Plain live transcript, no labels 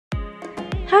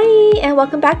Hi, and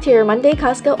welcome back to your Monday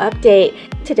Costco update.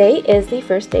 Today is the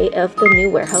first day of the new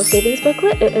warehouse savings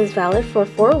booklet. It is valid for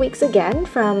 4 weeks again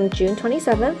from June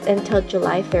 27th until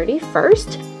July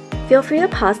 31st. Feel free to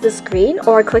pause the screen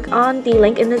or click on the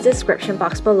link in the description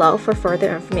box below for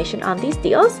further information on these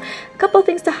deals. A couple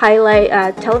things to highlight.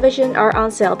 Television are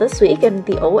on sale this week, and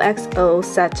the OXO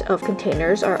set of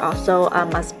containers are also a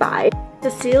must-buy. The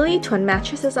Sealy twin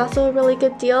mattress is also a really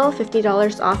good deal,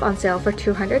 $50 off on sale for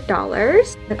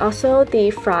 $200. And also the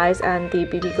fries and the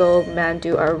Bibigo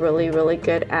mandu are really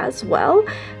good as well.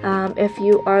 If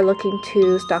you are looking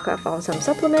to stock up on some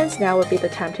supplements, now would be the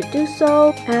time to do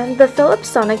so. And the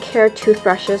Philips Sonicare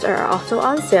toothbrushes are also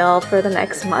on sale for the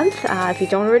next month. If you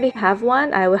don't already have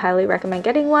one, I would highly recommend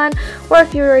getting one. Or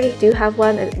if you already do have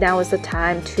one, now is the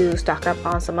time to stock up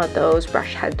on some of those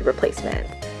brush head replacements.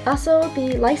 Also,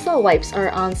 the Lysol wipes are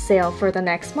on sale for the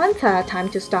next month. Time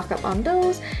to stock up on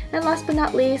those. And last but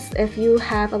not least, if you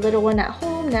have a little one at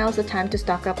home, now's the time to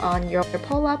stock up on your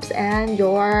pull-ups and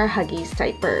your huggies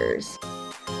diapers.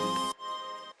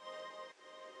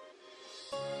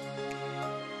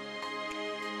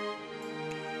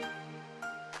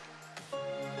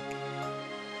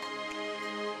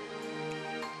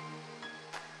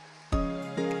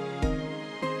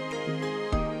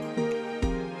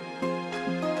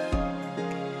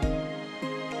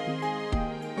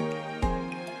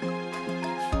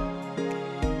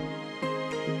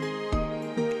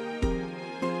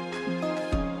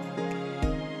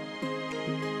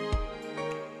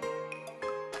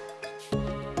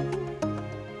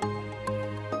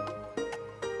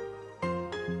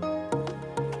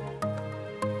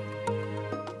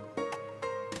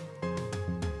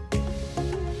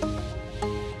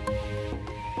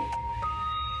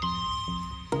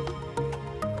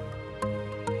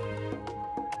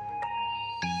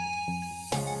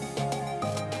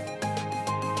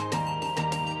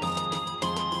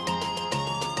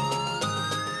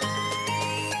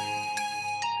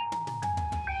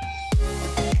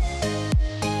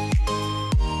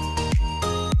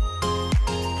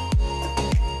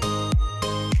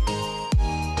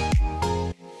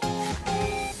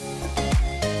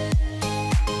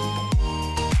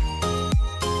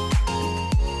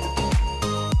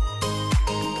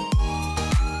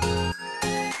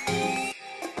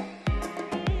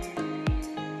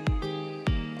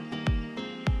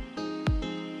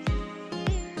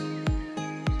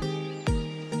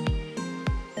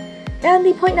 And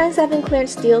the 0.97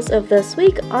 clearance deals of this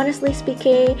week, honestly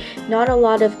speaking, not a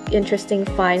lot of interesting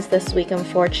finds this week,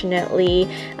 unfortunately.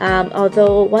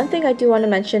 Although one thing I do want to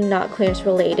mention, not clearance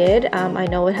related, I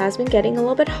know it has been getting a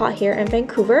little bit hot here in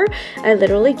Vancouver. I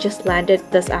literally just landed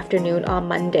this afternoon on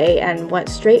Monday and went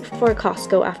straight for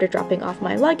Costco after dropping off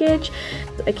my luggage.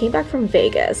 I came back from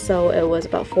Vegas, so it was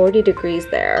about 40 degrees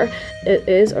there. It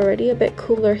is already a bit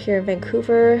cooler here in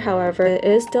Vancouver, however, it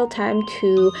is still time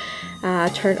to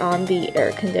turn on the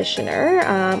air conditioner.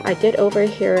 I did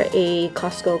overhear a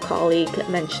Costco colleague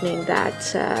mentioning that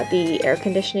the air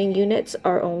conditioning units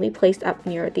are only placed up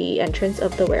near the entrance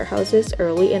of the warehouses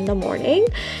early in the morning,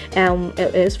 and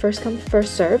it is first come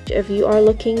first served. If you are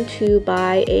looking to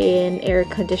buy an air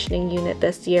conditioning unit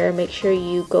this year, make sure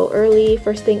you go early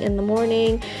first thing in the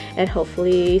morning and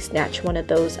hopefully snatch one of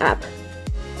those up.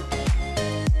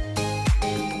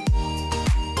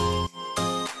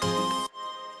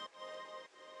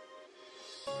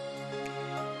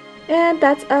 And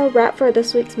that's a wrap for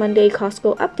this week's Monday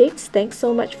Costco updates. Thanks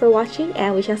so much for watching,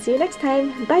 and we shall see you next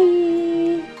time.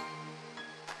 Bye!